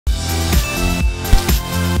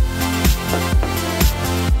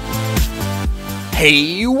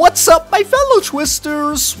Hey, what's up my fellow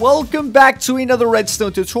Twisters? Welcome back to another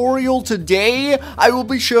Redstone tutorial. Today, I will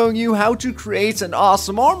be showing you how to create an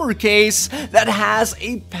awesome armor case that has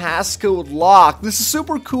a passcode lock. This is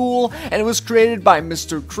super cool, and it was created by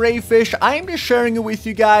Mr. Crayfish. I'm just sharing it with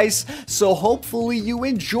you guys, so hopefully you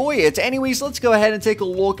enjoy it. Anyways, let's go ahead and take a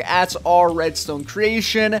look at our redstone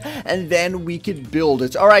creation, and then we can build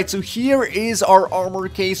it. Alright, so here is our armor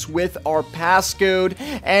case with our passcode,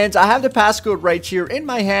 and I have the passcode right here in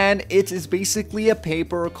my hand. It is basically a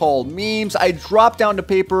paper called memes. I drop down the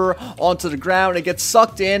paper onto the ground, it gets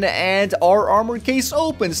sucked in, and our armor case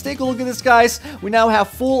opens. Take a look at this, guys. We now have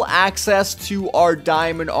full access to our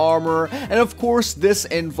diamond armor, and of course this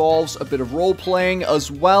involves a bit of role playing,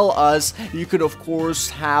 as well as you could of course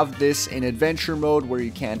have this in adventure mode where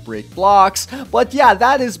you can't break blocks. But yeah,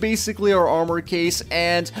 that is basically our armor case,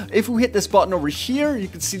 and if we hit this button over here, you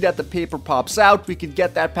can see that the paper pops out. We can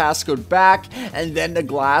get that passcode back, and then the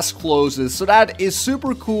glass closes. So that is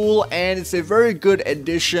super cool, and it's a very good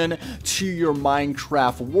addition to your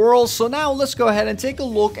Minecraft world. So now let's go ahead and take a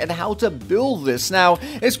look at how to build this. Now,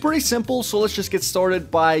 it's pretty simple, so let's just get started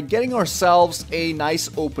by getting ourselves a nice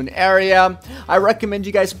open area. I recommend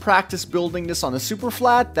you guys practice building this on a super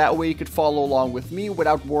flat. That way you could follow along with me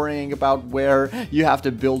without worrying about where you have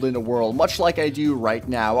to build in the world, much like I do right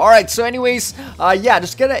now. Alright, so anyways, yeah,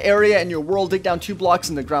 just get an area in your world, dig down 2 blocks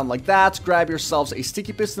in the ground like that, grab yourselves a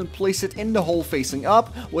sticky piston, place it in the hole facing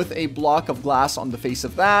up with a block of glass on the face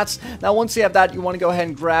of that. Now once you have that, you want to go ahead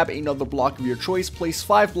and grab another block of your choice, place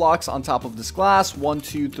 5 blocks on top of this glass, 1,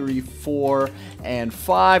 2, 3, 4, and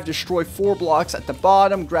 5. Destroy 4 blocks at the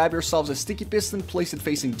bottom, grab yourselves a sticky piston, place it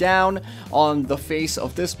facing down on the face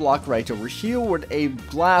of this block right over here with a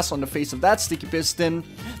glass on the face of that sticky piston.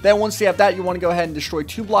 Then once you have that, you want to go ahead and destroy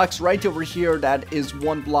 2 blocks right over here. That is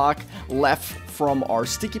 1 block left from our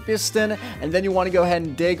sticky piston, and then you want to go ahead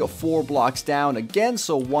and dig 4 blocks down again,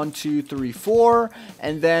 so 1, 2, 3, 4,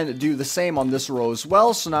 and then do the same on this row as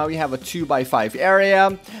well. So now you have a 2 by 5 area,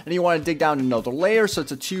 and you want to dig down another layer, so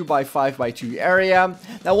it's a 2 by 5 by 2 area.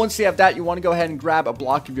 Now once you have that, you want to go ahead and grab a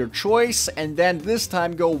block of your choice, and then this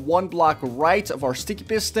time go 1 block right of our sticky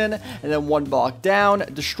piston, and then 1 block down,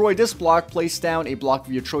 destroy this block, place down a block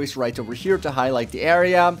of your choice right over here to highlight the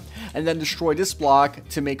area, and then destroy this block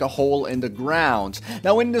to make a hole in the ground.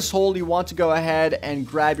 Now in this hole, you want to go ahead and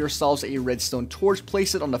grab yourselves a redstone torch,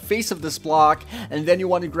 place it on the face of this block, and then you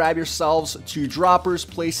want to grab yourselves 2 droppers,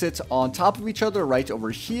 place it on top of each other right over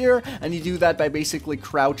here, and you do that by basically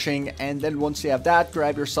crouching. And then once you have that,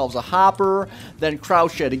 grab yourselves a hopper, then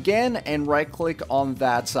crouch it again and right click on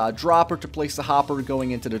that dropper to place the hopper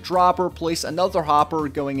going into the dropper, place another hopper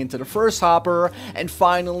going into the first hopper, and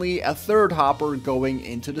finally a third hopper going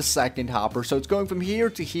into the second hopper. So it's going from here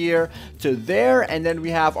to there, and then we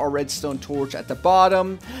have our redstone torch at the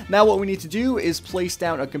bottom. Now what we need to do is place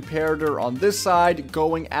down a comparator on this side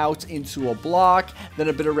going out into a block, then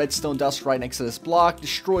a bit of redstone dust right next to this block,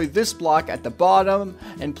 destroy this block at the bottom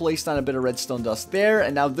and place down a bit of redstone dust there,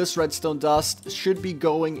 and now this redstone dust should be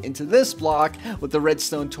going into this block with the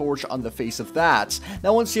redstone torch on the face of that.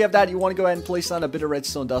 Now once you have that, you want to go ahead and place down a bit of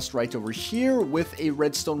redstone dust right over here with a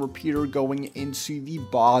redstone repeater going into the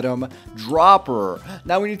bottom dropper.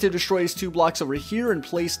 Now we need to destroy these 2 blocks over here and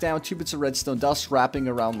place down 2 bits of redstone dust wrapping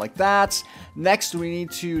around like that. Next, we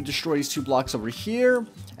need to destroy these 2 blocks over here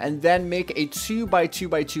and then make a 2 by 2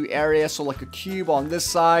 by 2 area, so like a cube on this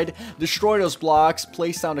side. Destroy those blocks,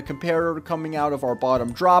 place down a comparator coming out of our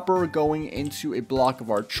bottom dropper going into a block of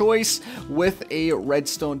our choice with a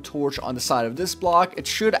redstone torch on the side of this block. It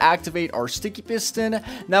should activate our sticky piston.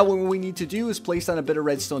 Now what we need to do is place down a bit of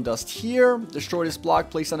redstone dust here, destroy this block,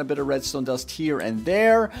 place down a bit of redstone dust here and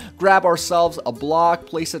there, grab ourselves a block,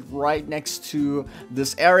 place it right next to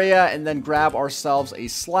this area, and then grab ourselves a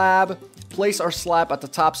slab, place our slab at the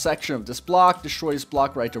top section of this block, destroy this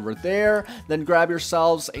block right over there, then grab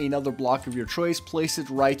yourselves another block of your choice, place it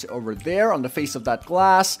right over there on the face of that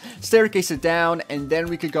glass, staircase it down, and then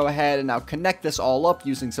we could go ahead and now connect this all up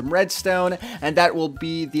using some redstone, and that will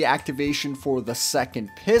be the activation for the second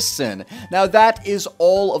piston. Now that is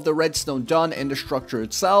all of the redstone done in the structure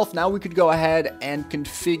itself. Now we could go ahead and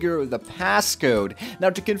configure the passcode. Now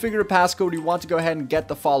to configure the passcode, you want to go ahead and get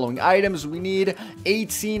the following items. We need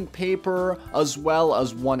 18 paper, as well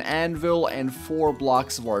as 1 anvil and 4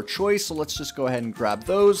 blocks of our choice. So let's just go ahead and grab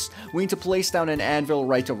those. We need to place down an anvil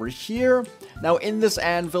right over here. Now in this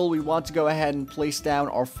anvil, we want to go ahead and place down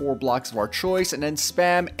our 4 blocks of our choice and then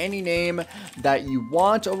spam any name that you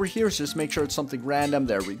want over here. So just make sure it's something random.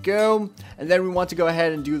 There we go. And then we want to go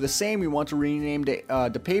ahead and do the same. We want to rename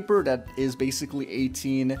the paper that is basically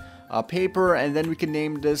 18 paper, and then we can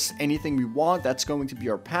name this anything we want. That's going to be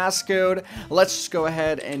our passcode. Let's just go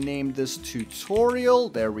ahead and name this tutorial.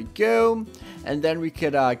 There we go. And then we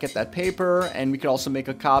could get that paper, and we could also make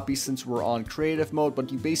a copy since we're on creative mode,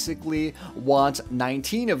 but you basically want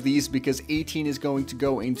 19 of these because 18 is going to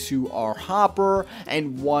go into our hopper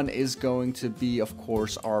and 1 is going to be, of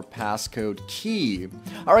course, our passcode key.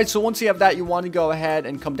 Alright, so once you have that, you want to go ahead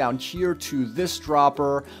and come down here to this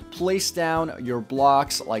dropper, place down your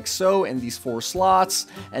blocks like so in these 4 slots,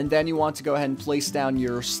 and then you want to go ahead and place down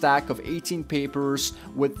your stack of 18 papers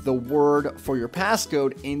with the word for your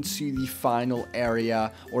passcode into the final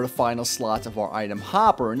area or the final slot of our item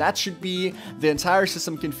hopper, and that should be the entire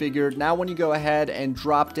system configured. Now when you go ahead and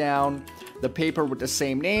drop down the paper with the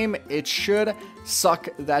same name, it should suck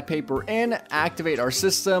that paper in, activate our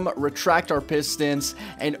system, retract our pistons,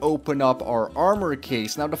 and open up our armor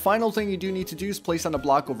case. Now the final thing you do need to do is place down a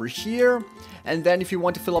block over here, and then if you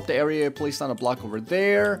want to fill up the area, place down a block over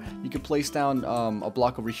there. You can place down a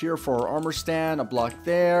block over here for our armor stand, a block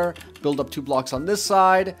there, build up 2 blocks on this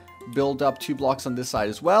side, build up 2 blocks on this side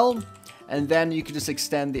as well, and then you can just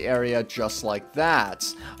extend the area just like that.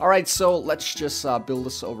 Alright, so let's just build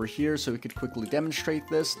this over here so we could quickly demonstrate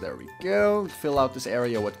this. There we go. Fill out this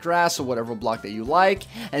area with grass or whatever block that you like,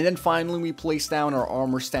 and then finally we place down our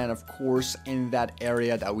armor stand, of course, in that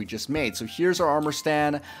area that we just made. So here's our armor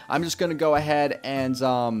stand. I'm just gonna go ahead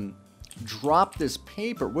and drop this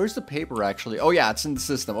paper. Where's the paper actually? Oh yeah, it's in the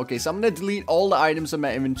system. Okay, so I'm gonna delete all the items in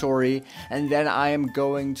my inventory, and then I am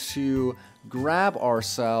going to grab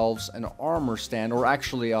ourselves an armor stand, or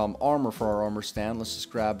actually armor for our armor stand. Let's just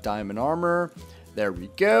grab diamond armor. There we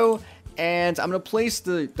go. And I'm gonna place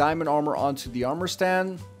the diamond armor onto the armor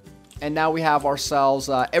stand. And now we have ourselves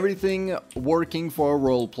everything working for a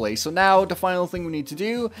roleplay. So now the final thing we need to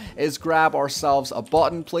do is grab ourselves a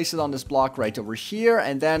button, place it on this block right over here,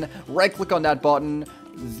 and then right click on that button.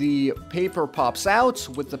 The paper pops out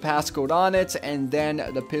with the passcode on it, and then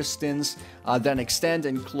the pistons then extend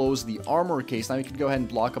and close the armor case. Now you can go ahead and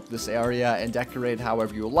block up this area and decorate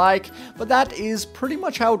however you like, but that is pretty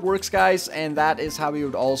much how it works, guys, and that is how you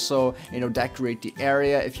would also, decorate the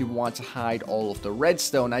area if you want to hide all of the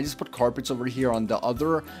redstone. I just put carpets over here on the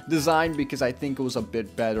other design because I think it was a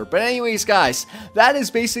bit better. But anyways, guys, that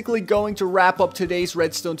is basically going to wrap up today's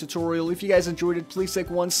redstone tutorial. If you guys enjoyed it, please take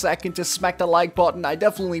 1 second to smack the like button. I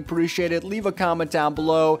definitely appreciate it. Leave a comment down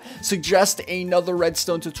below. Suggest another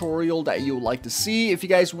redstone tutorial that you would like to see. If you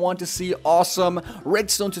guys want to see awesome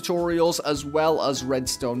redstone tutorials as well as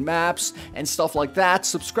redstone maps and stuff like that,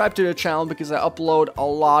 subscribe to the channel because I upload a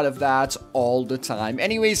lot of that all the time.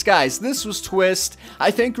 Anyways, guys, this was Twist. I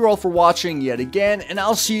thank you all for watching yet again, and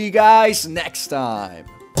I'll see you guys next time.